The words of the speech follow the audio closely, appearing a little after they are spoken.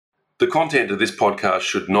The content of this podcast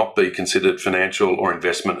should not be considered financial or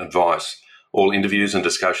investment advice. All interviews and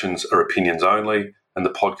discussions are opinions only, and the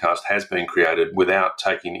podcast has been created without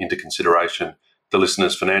taking into consideration the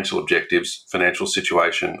listener's financial objectives, financial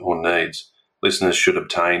situation, or needs. Listeners should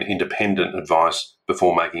obtain independent advice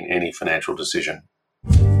before making any financial decision.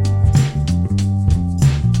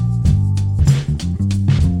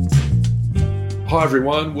 Hi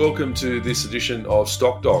everyone, welcome to this edition of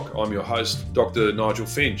Stock Doc. I'm your host, Dr. Nigel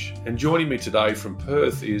Finch, and joining me today from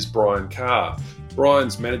Perth is Bryan Carr.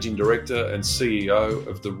 Bryan's Managing Director and CEO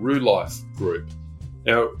of the RooLife Group.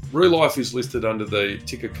 Now, RooLife is listed under the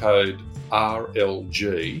ticker code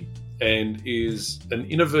RLG and is an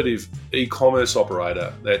innovative e-commerce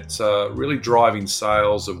operator that's really driving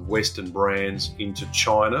sales of Western brands into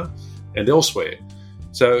China and elsewhere.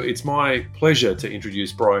 So it's my pleasure to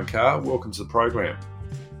introduce Bryan Carr. Welcome to the program.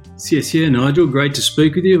 Yes, Nigel. Great to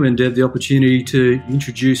speak with you and have the opportunity to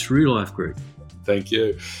introduce RooLife Group. Thank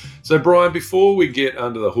you. So, Bryan, before we get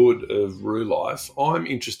under the hood of RooLife, I'm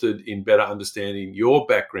interested in better understanding your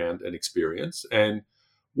background and experience, and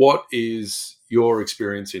what is your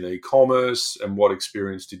experience in e-commerce and what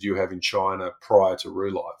experience did you have in China prior to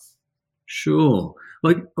RooLife? Sure.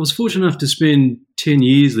 I was fortunate enough to spend 10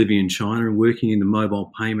 years living in China and working in the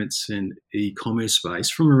mobile payments and e-commerce space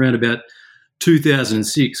from around about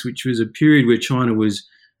 2006, which was a period where China was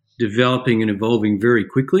developing and evolving very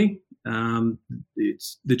quickly.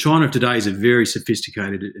 The China of today is a very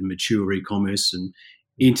sophisticated and mature e-commerce and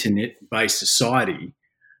internet-based society.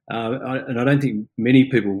 And I don't think many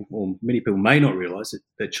people may not realise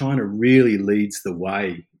that China really leads the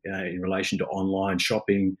way in relation to online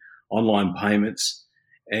shopping, online payments.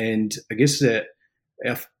 And I guess that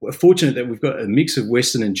we're fortunate that we've got a mix of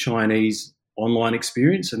Western and Chinese online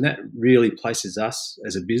experience, and that really places us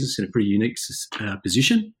as a business in a pretty unique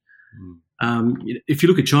position. If you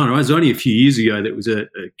look at China, it was only a few years ago that it was a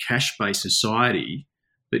cash-based society,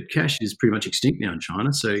 but cash is pretty much extinct now in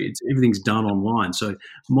China, so everything's done online. So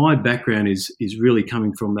my background is really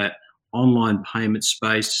coming from that online payment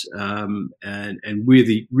space, and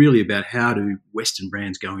really about how do Western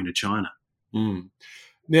brands go into China.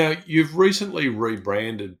 Now, you've recently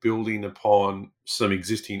rebranded building upon some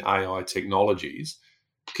existing AI technologies.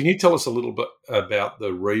 Can you tell us a little bit about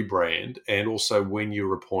the rebrand and also when you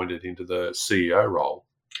were appointed into the CEO role?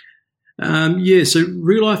 So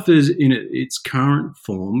RooLife is in its current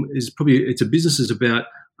form it's a business that's about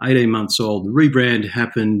 18 months old. The rebrand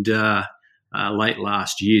happened late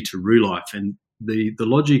last year to RooLife, and the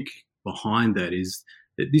logic behind that is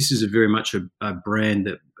that this is very much a brand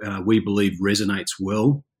that we believe resonates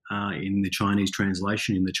well in the Chinese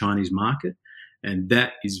translation, in the Chinese market, and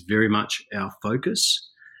that is very much our focus.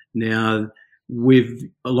 Now,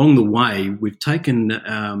 along the way, we've taken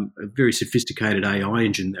a very sophisticated AI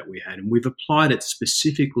engine that we had, and we've applied it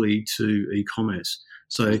specifically to e-commerce.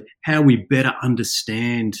 So how we better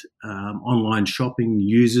understand online shopping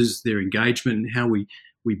users, their engagement, and how we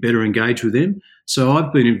better engage with them. So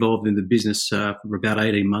I've been involved in the business for about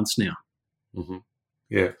 18 months now. Mm-hmm.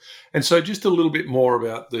 Yeah. And so just a little bit more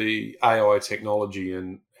about the AI technology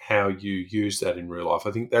and how you use that in RooLife.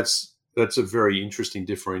 I think that's a very interesting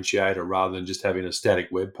differentiator rather than just having a static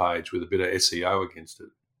web page with a bit of SEO against it.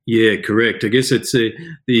 Yeah, correct. I guess it's the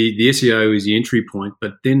SEO is the entry point,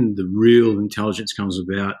 but then the real intelligence comes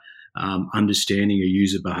about understanding a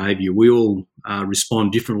user behaviour. We all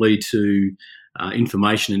respond differently to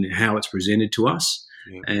information and how it's presented to us,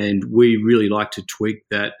 and we really like to tweak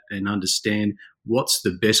that and understand what's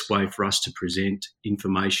the best way for us to present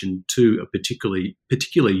information to a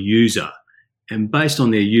particular user, and based on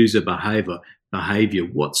their user behaviour,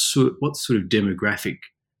 what sort of demographic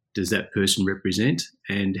does that person represent,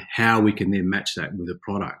 and how we can then match that with a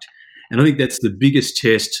product. And I think that's the biggest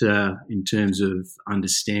test in terms of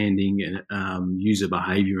understanding user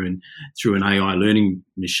behaviour, and through an AI learning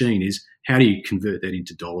machine is how do you convert that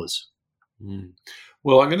into dollars?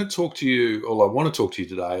 Well, I want to talk to you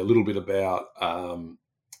today a little bit about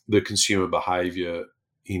the consumer behaviour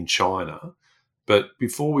in China. But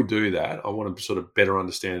before we do that, I want to sort of better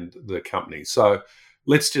understand the company. So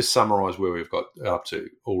let's just summarise where we've got up to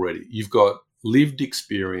already. You've got lived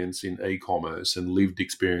experience in e-commerce and lived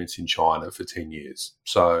experience in China for 10 years.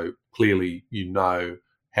 So clearly you know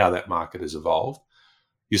how that market has evolved.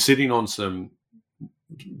 You're sitting on some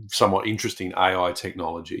somewhat interesting AI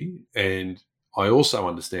technology, and I also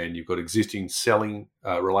understand you've got existing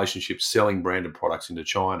relationships selling branded products into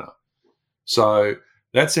China. So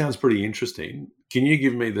that sounds pretty interesting. Can you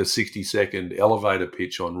give me the 60-second elevator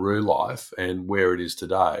pitch on RooLife and where it is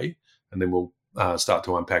today? And then we'll start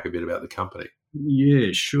to unpack a bit about the company.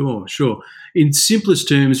 Yeah, sure, sure. In simplest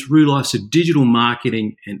terms, RooLife's a digital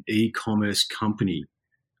marketing and e-commerce company.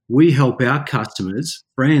 We help our customers,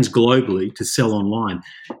 brands globally, to sell online.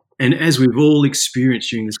 And as we've all experienced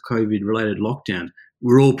during this COVID related lockdown,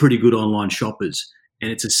 we're all pretty good online shoppers.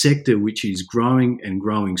 And it's a sector which is growing and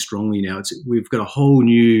growing strongly now. We've got a whole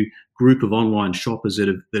new group of online shoppers that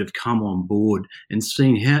have come on board and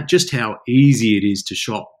seen how easy it is to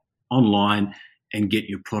shop online and get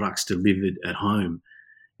your products delivered at home.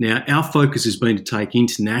 Now, our focus has been to take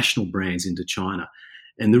international brands into China.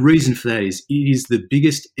 And the reason for that is it is the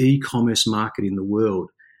biggest e-commerce market in the world.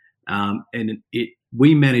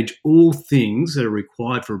 We manage all things that are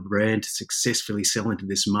required for a brand to successfully sell into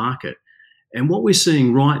this market. And what we're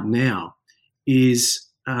seeing right now is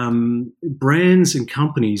brands and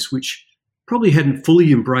companies which probably hadn't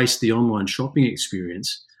fully embraced the online shopping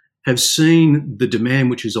experience have seen the demand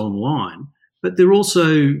which is online, but they're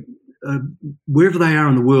also, wherever they are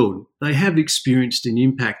in the world, they have experienced an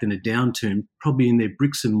impact and a downturn probably in their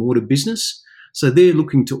bricks and mortar business. So they're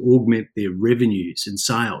looking to augment their revenues and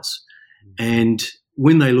sales. And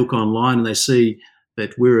when they look online and they see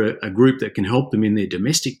that we're a group that can help them in their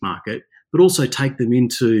domestic market, but also take them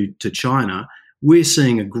into China, we're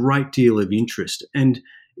seeing a great deal of interest. And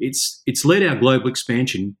it's led our global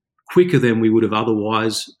expansion quicker than we would have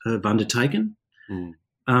otherwise have undertaken. Mm.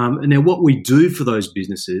 And now what we do for those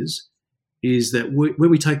businesses is that when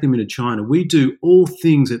we take them into China, we do all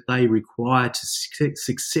things that they require to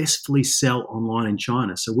successfully sell online in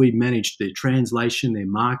China. So we manage their translation, their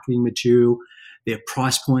marketing material, their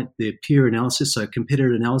price point, their peer analysis, so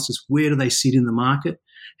competitor analysis. Where do they sit in the market?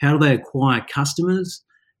 How do they acquire customers?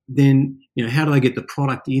 Then, how do they get the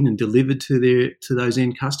product in and delivered to those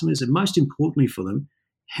end customers? And most importantly for them,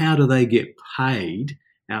 how do they get paid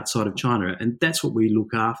outside of China? And that's what we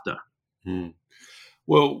look after. Mm.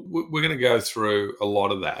 Well, we're going to go through a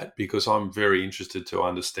lot of that because I'm very interested to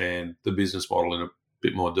understand the business model in a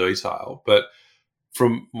bit more detail. But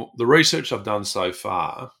from the research I've done so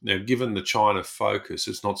far, now, given the China focus,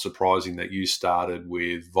 it's not surprising that you started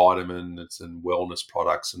with vitamins and wellness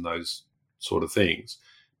products and those sort of things.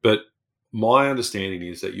 But my understanding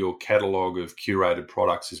is that your catalogue of curated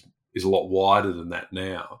products is a lot wider than that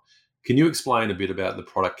now. Can you explain a bit about the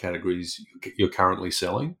product categories you're currently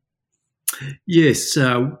selling? Yes,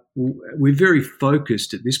 we're very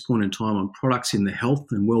focused at this point in time on products in the health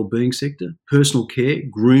and well-being sector, personal care,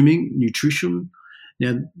 grooming, nutrition.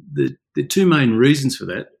 Now, the two main reasons for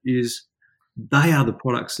that is they are the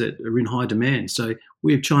products that are in high demand. So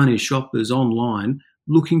we have Chinese shoppers online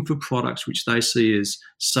looking for products which they see as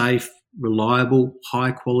safe, reliable,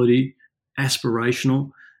 high quality,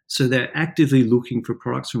 aspirational. So they're actively looking for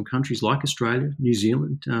products from countries like Australia, New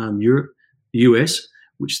Zealand, Europe, the US,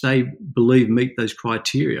 which they believe meet those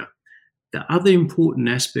criteria. The other important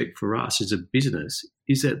aspect for us as a business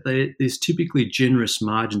is that there's typically generous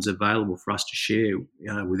margins available for us to share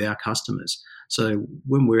with our customers. So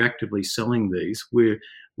when we're actively selling these, we're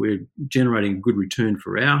generating a good return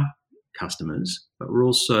for our customers, but we're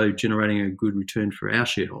also generating a good return for our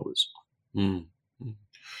shareholders. Mm.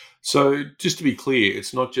 So just to be clear,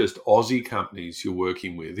 it's not just Aussie companies you're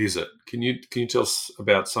working with, is it? Can you tell us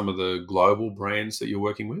about some of the global brands that you're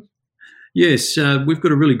working with? Yes, we've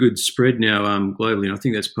got a really good spread now globally, and I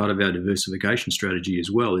think that's part of our diversification strategy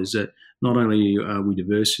as well, is that not only are we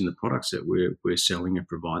diverse in the products that we're selling and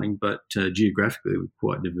providing, but geographically we're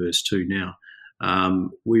quite diverse too now.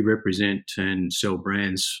 We represent and sell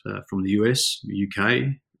brands from the US, UK,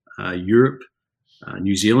 Europe,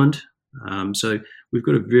 New Zealand. So we've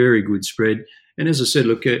got a very good spread. And as I said,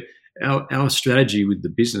 look, our strategy with the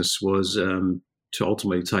business was to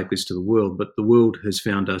ultimately take this to the world, but the world has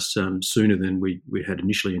found us sooner than we had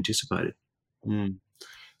initially anticipated. Mm.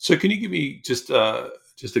 So can you give me just a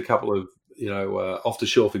couple of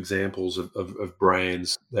off-the-shelf examples of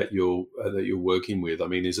brands that you're working with? I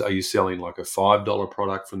mean, are you selling like a $5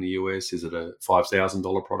 product from the US? Is it a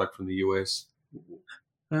 $5,000 product from the US?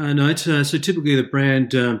 No, so typically the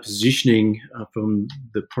brand positioning from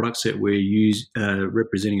the products that we're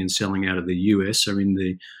representing and selling out of the US are in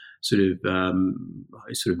the sort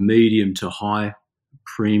of medium to high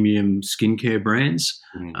premium skincare brands.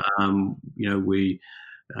 Mm.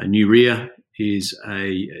 Nurea is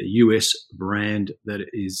a US brand that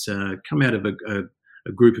is come out of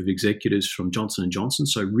a group of executives from Johnson & Johnson,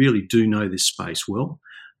 so really do know this space well.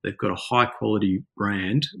 They've got a high-quality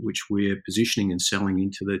brand which we're positioning and selling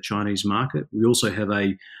into the Chinese market. We also have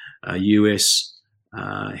a US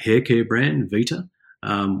hair care brand, Vita.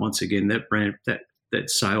 Once again, that brand, that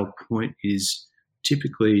sale point is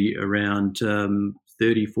typically around $30,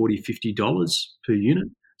 $40, $50 per unit.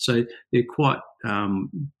 So they're quite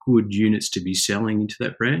good units to be selling into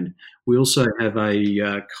that brand. We also have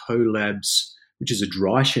a Collabs, which is a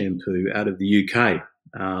dry shampoo out of the UK.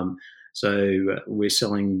 We're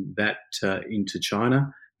selling that into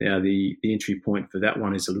China. Now, the entry point for that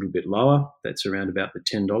one is a little bit lower. That's around about the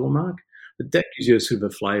 $10 mark. But that gives you a sort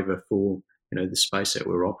of a flavour for the space that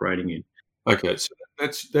we're operating in. Okay, so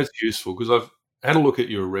that's useful because I've had a look at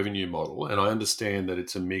your revenue model and I understand that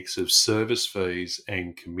it's a mix of service fees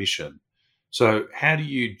and commission. So how do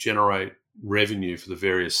you generate revenue for the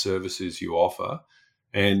various services you offer?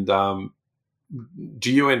 And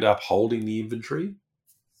do you end up holding the inventory?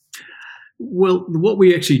 Well, what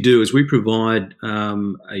we actually do is we provide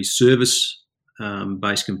a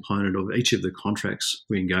service-based component of each of the contracts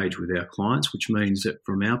we engage with our clients, which means that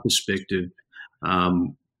from our perspective,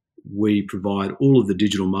 we provide all of the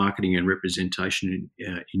digital marketing and representation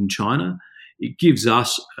in China. It gives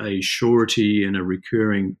us a surety and a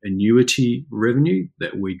recurring annuity revenue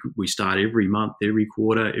that we start every month, every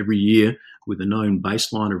quarter, every year with a known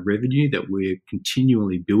baseline of revenue that we're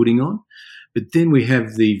continually building on. But then we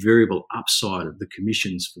have the variable upside of the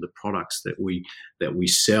commissions for the products that we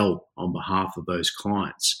sell on behalf of those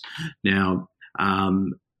clients. Now,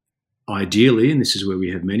 ideally, and this is where we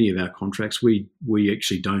have many of our contracts, we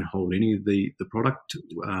actually don't hold any of the product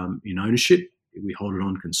in ownership. We hold it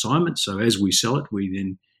on consignment. So as we sell it, we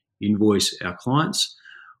then invoice our clients.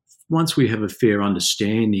 Once we have a fair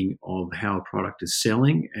understanding of how a product is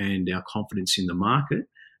selling and our confidence in the market,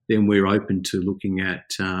 then we're open to looking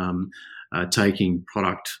at taking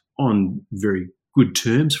product on very good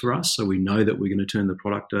terms for us. So we know that we're going to turn the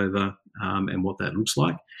product over and what that looks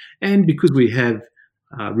like. And because we have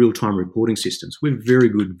real-time reporting systems, we have very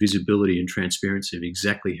good visibility and transparency of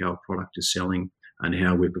exactly how a product is selling and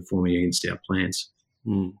how we're performing against our plans.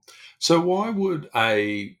 So why would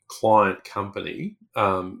a client company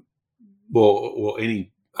or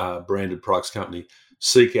any branded products company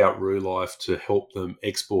seek out RooLife to help them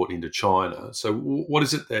export into China? So what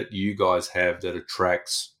is it that you guys have that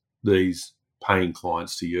attracts these paying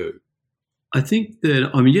clients to you? I think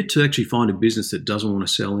that I'm yet to actually find a business that doesn't want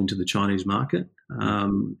to sell into the Chinese market.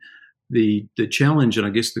 The challenge, and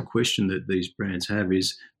I guess the question that these brands have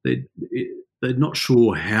is they're not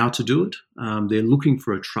sure how to do it. They're looking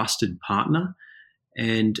for a trusted partner.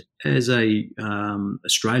 And as a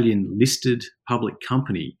Australian listed public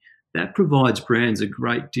company, that provides brands a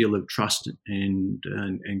great deal of trust and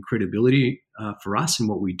credibility for us in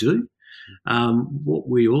what we do. What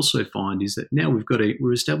we also find is that now we've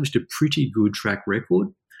established a pretty good track record.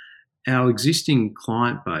 Our existing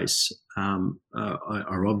client base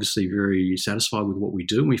are obviously very satisfied with what we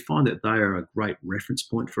do, and we find that they are a great reference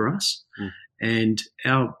point for us. And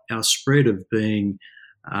our spread of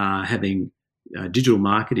having digital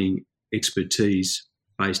marketing expertise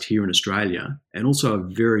based here in Australia, and also a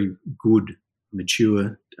very good,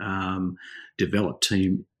 mature, developed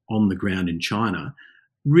team on the ground in China,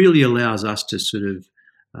 really allows us to sort of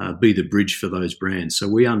be the bridge for those brands. So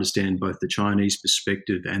we understand both the Chinese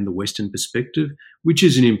perspective and the Western perspective, which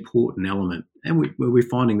is an important element. And we're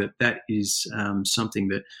finding that is something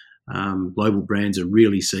that global brands are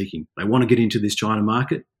really seeking. They want to get into this China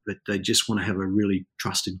market, but they just want to have a really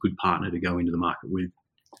trusted, good partner to go into the market with.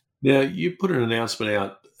 Now, you put an announcement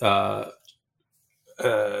out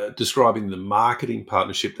describing the marketing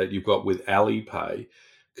partnership that you've got with Alipay.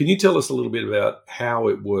 Can you tell us a little bit about how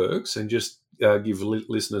it works and just give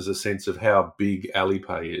listeners a sense of how big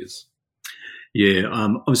Alipay is? Yeah,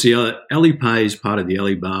 obviously Alipay is part of the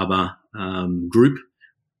Alibaba group,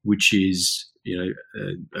 which is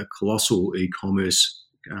a colossal e-commerce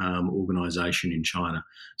organisation in China.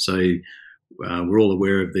 So we're all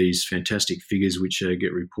aware of these fantastic figures which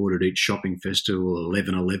get reported each shopping festival,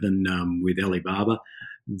 11/11 with Alibaba.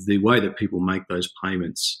 The way that people make those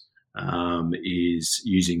payments is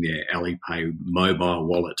using their Alipay mobile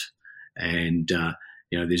wallet. And,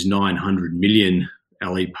 there's 900 million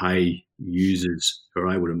Alipay users who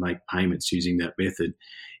are able to make payments using that method.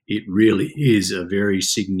 It really is a very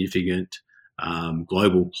significant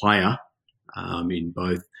global player in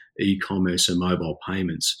both e-commerce and mobile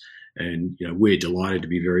payments. And we're delighted to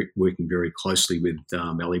be working very closely with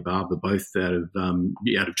Alibaba, both out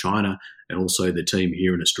of China and also the team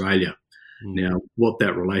here in Australia. Now, what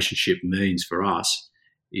that relationship means for us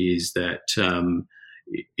is that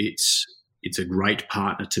it's a great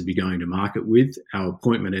partner to be going to market with. Our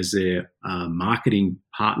appointment as their marketing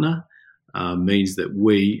partner means that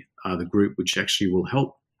we are the group which actually will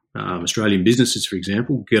help Australian businesses, for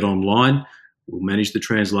example, get online. We'll manage the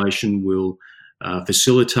translation. We'll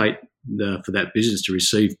facilitate for that business to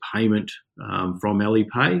receive payment from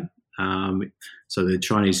Alipay So the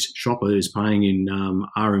Chinese shopper is paying in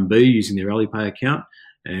RMB using their Alipay account,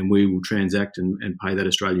 and we will transact and pay that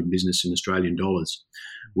Australian business in Australian dollars.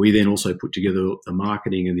 We then also put together the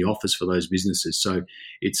marketing and the offers for those businesses. So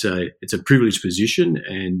it's a privileged position,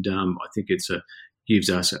 and I think gives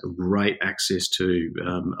us a great access to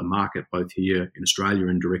a market both here in Australia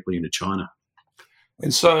and directly into China.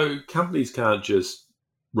 And so companies can't just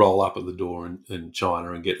roll up at the door in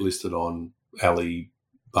China and get listed on Alibaba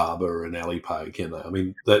and Alipay, can they? I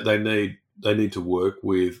mean, they need to work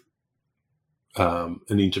with an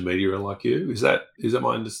intermediary like you. Is that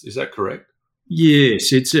correct?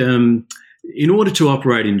 Yes, it's in order to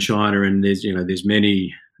operate in China, and there's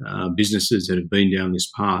many businesses that have been down this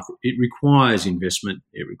path. It requires investment.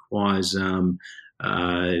 It requires a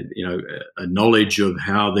knowledge of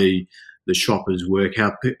how the shoppers work,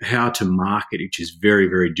 how to market, which is very,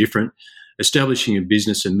 very different. Establishing a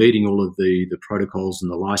business and meeting all of the protocols and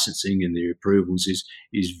the licensing and the approvals is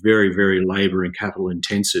very, very labour and capital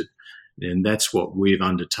intensive, and that's what we've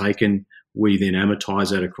undertaken. We then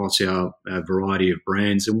amortise that across our variety of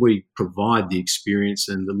brands, and we provide the experience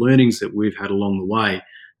and the learnings that we've had along the way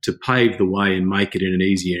to pave the way and make it an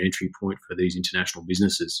easier entry point for these international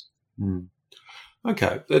businesses. Mm.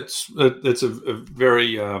 Okay, that's a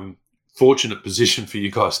very fortunate position for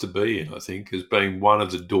you guys to be in, I think, as being one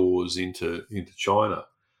of the doors into China.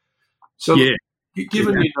 So, yeah,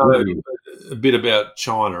 given you know a bit about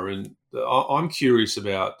China, and I'm curious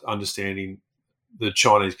about understanding the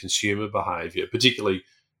Chinese consumer behaviour, particularly,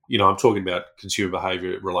 I'm talking about consumer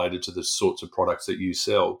behaviour related to the sorts of products that you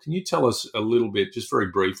sell. Can you tell us a little bit, just very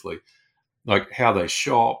briefly, like how they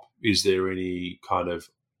shop? Is there any kind of,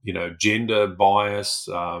 gender bias,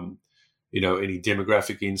 any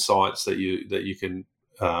demographic insights that you can,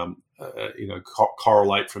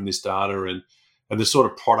 correlate from this data and the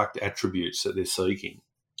sort of product attributes that they're seeking?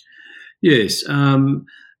 Yes.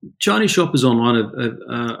 Chinese shoppers online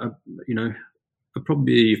are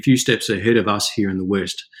probably a few steps ahead of us here in the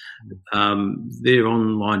West. Their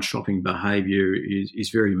online shopping behaviour is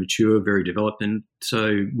very mature, very developed, and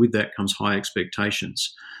so with that comes high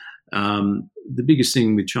expectations. The biggest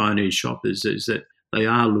thing with Chinese shoppers is that they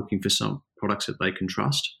are looking for some products that they can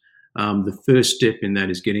trust. The first step in that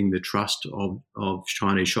is getting the trust of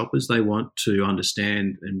Chinese shoppers. They want to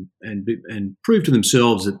understand and prove to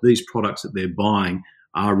themselves that these products that they're buying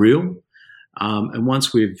are real. And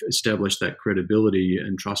once we've established that credibility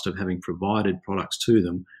and trust of having provided products to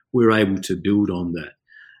them, we're able to build on that.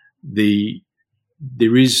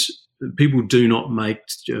 People do not make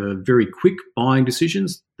very quick buying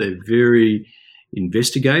decisions. They're very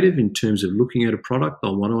investigative in terms of looking at a product.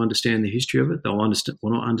 They'll want to understand the history of it. They'll want to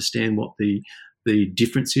understand what the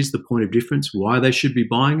difference is, the point of difference, why they should be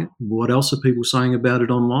buying it, what else are people saying about it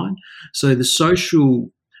online. So the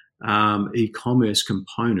social e-commerce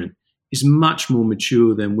component is much more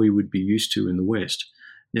mature than we would be used to in the West.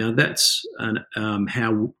 Now, that's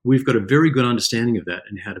how we've got a very good understanding of that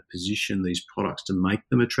and how to position these products to make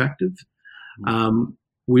them attractive.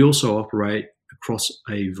 We also operate across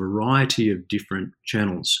a variety of different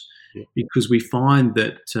channels because we find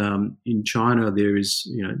that in China there is,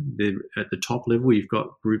 at the top level, you've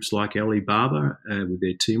got groups like Alibaba with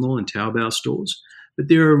their Tmall and Taobao stores, but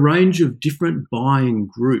there are a range of different buying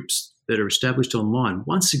groups that are established online,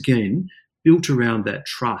 once again, built around that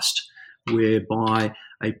trust, whereby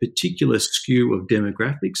a particular skew of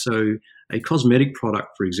demographics, so a cosmetic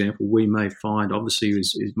product, for example, we may find obviously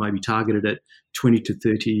is maybe targeted at 20 to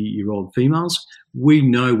 30-year-old females. We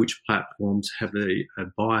know which platforms have a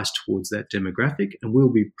bias towards that demographic, and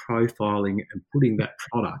we'll be profiling and putting that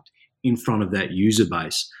product in front of that user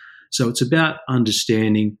base. So it's about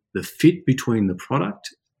understanding the fit between the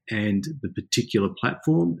product and the particular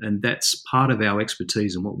platform, and that's part of our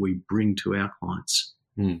expertise and what we bring to our clients.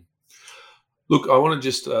 Look, I want to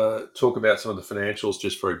just talk about some of the financials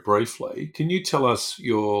just very briefly. Can you tell us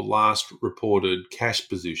your last reported cash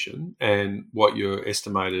position and what your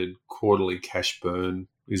estimated quarterly cash burn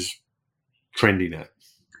is trending at?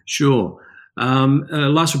 Sure.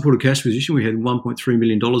 Last reported cash position, we had $1.3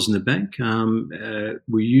 million in the bank.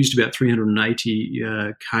 We used about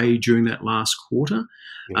 $380K during that last quarter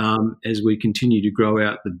as we continue to grow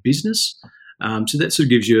out the business. So that sort of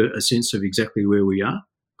gives you a sense of exactly where we are.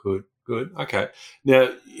 Good. Okay. Now,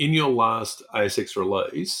 in your last ASX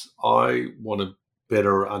release, I want to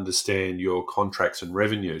better understand your contracts and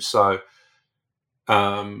revenue. So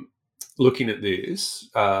looking at this,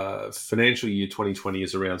 financial year 2020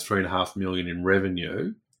 is around $3.5 million in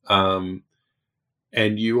revenue. And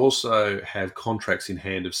you also have contracts in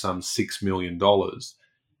hand of some $6 million.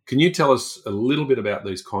 Can you tell us a little bit about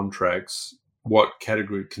these contracts what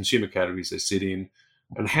consumer categories they sit in,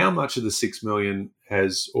 and how much of the $6 million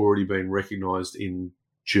has already been recognised in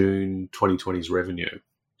June 2020's revenue?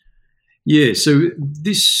 Yeah, so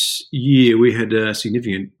this year we had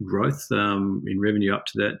significant growth in revenue up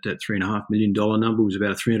to that $3.5 million number. It was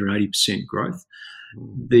about a 380% growth.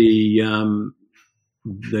 The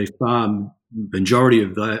far majority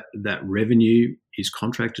of that revenue is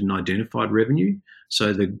contracted and identified revenue.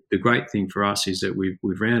 So the great thing for us is that we've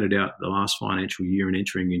rounded out the last financial year and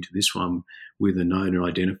entering into this one with a known and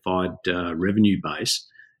identified revenue base.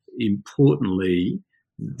 Importantly,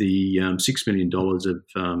 the $6 million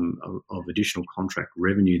of additional contract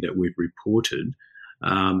revenue that we've reported,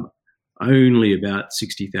 only about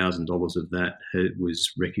 $60,000 of that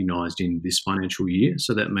was recognised in this financial year.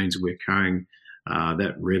 So that means we're carrying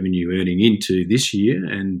that revenue earning into this year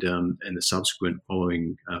and the subsequent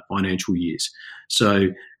following financial years. So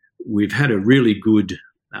we've had a really good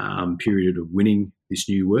period of winning this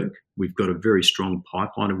new work. We've got a very strong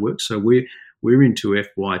pipeline of work. So we're into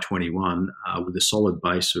FY21 with a solid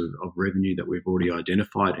base of revenue that we've already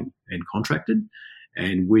identified and contracted,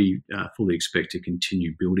 and we fully expect to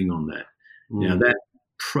continue building on that. Now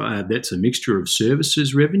that's a mixture of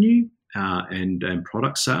services revenue and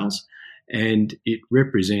product sales, and it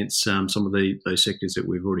represents some of those sectors that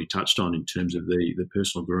we've already touched on in terms of the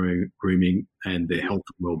personal grooming and the health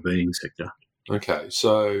and wellbeing sector. Okay,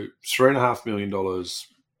 so $3.5 million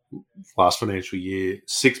last financial year,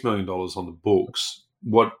 $6 million on the books.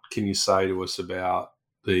 What can you say to us about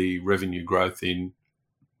the revenue growth in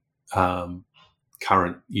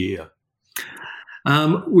current year?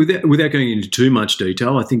 Without going into too much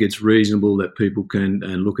detail, I think it's reasonable that people can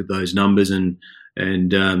look at those numbers and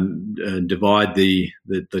divide the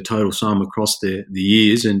total sum across the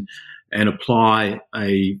years and apply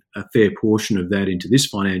a fair portion of that into this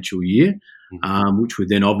financial year, which would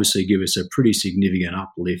then obviously give us a pretty significant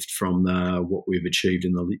uplift from what we've achieved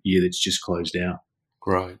in the year that's just closed out.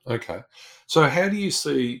 Great. Okay. So how do you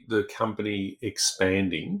see the company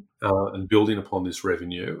expanding and building upon this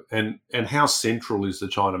revenue, and how central is the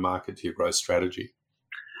China market to your growth strategy?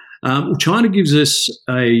 Well, China gives us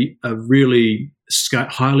a really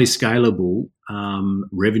highly scalable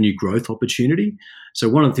revenue growth opportunity. So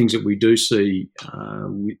one of the things that we do see,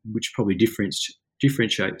 which probably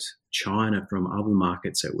differentiates China from other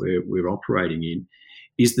markets that we're operating in,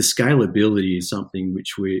 is the scalability is something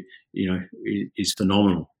which is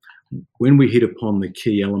phenomenal. When we hit upon the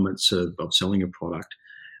key elements of selling a product,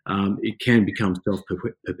 it can become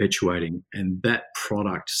self-perpetuating, and that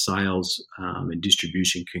product sales and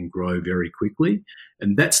distribution can grow very quickly.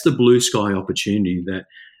 And that's the blue sky opportunity that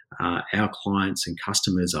our clients and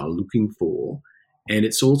customers are looking for. And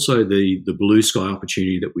it's also the blue sky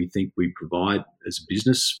opportunity that we think we provide as a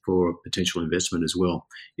business for potential investment as well,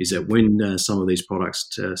 is that when some of these products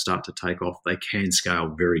start to take off, they can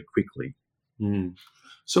scale very quickly.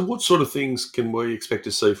 So what sort of things can we expect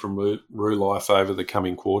to see from RooLife over the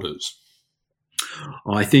coming quarters?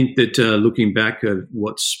 I think that looking back at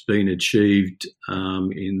what's been achieved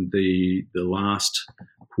in the last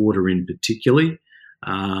quarter in particular,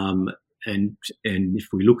 and if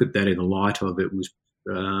we look at that in the light of it was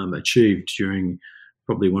achieved during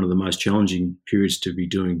probably one of the most challenging periods to be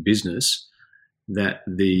doing business, that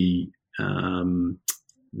the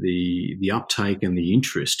uptake and the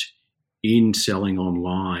interest in selling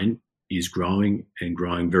online is growing and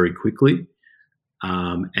growing very quickly,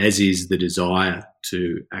 as is the desire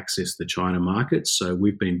to access the China market. So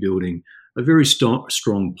we've been building a very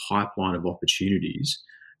strong pipeline of opportunities,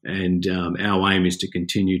 and our aim is to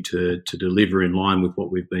continue to deliver in line with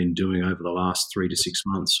what we've been doing over the last 3 to 6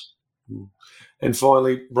 months. And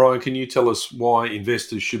finally, Bryan, can you tell us why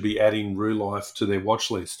investors should be adding RooLife to their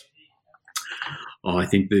watch list? I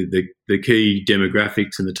think the key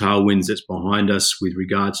demographics and the tailwinds that's behind us with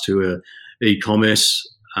regards to e-commerce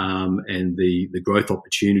and the growth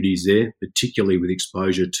opportunities there, particularly with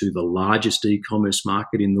exposure to the largest e-commerce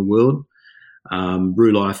market in the world.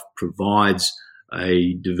 RooLife provides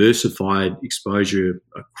a diversified exposure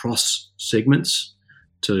across segments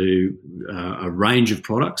to a range of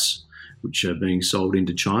products which are being sold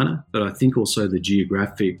into China, but I think also the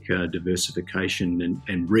geographic diversification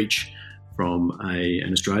and reach from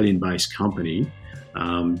an Australian-based company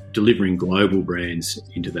delivering global brands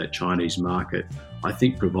into that Chinese market, I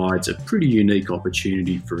think provides a pretty unique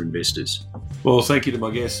opportunity for investors. Well, thank you to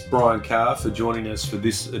my guest, Bryan Carr, for joining us for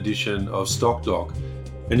this edition of Stock Doc.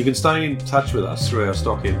 And you can stay in touch with us through our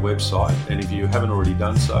Stockhead website. And if you haven't already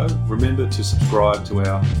done so, remember to subscribe to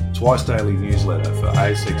our twice daily newsletter for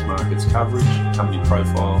ASX markets coverage, company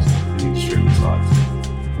profiles, and industry insights.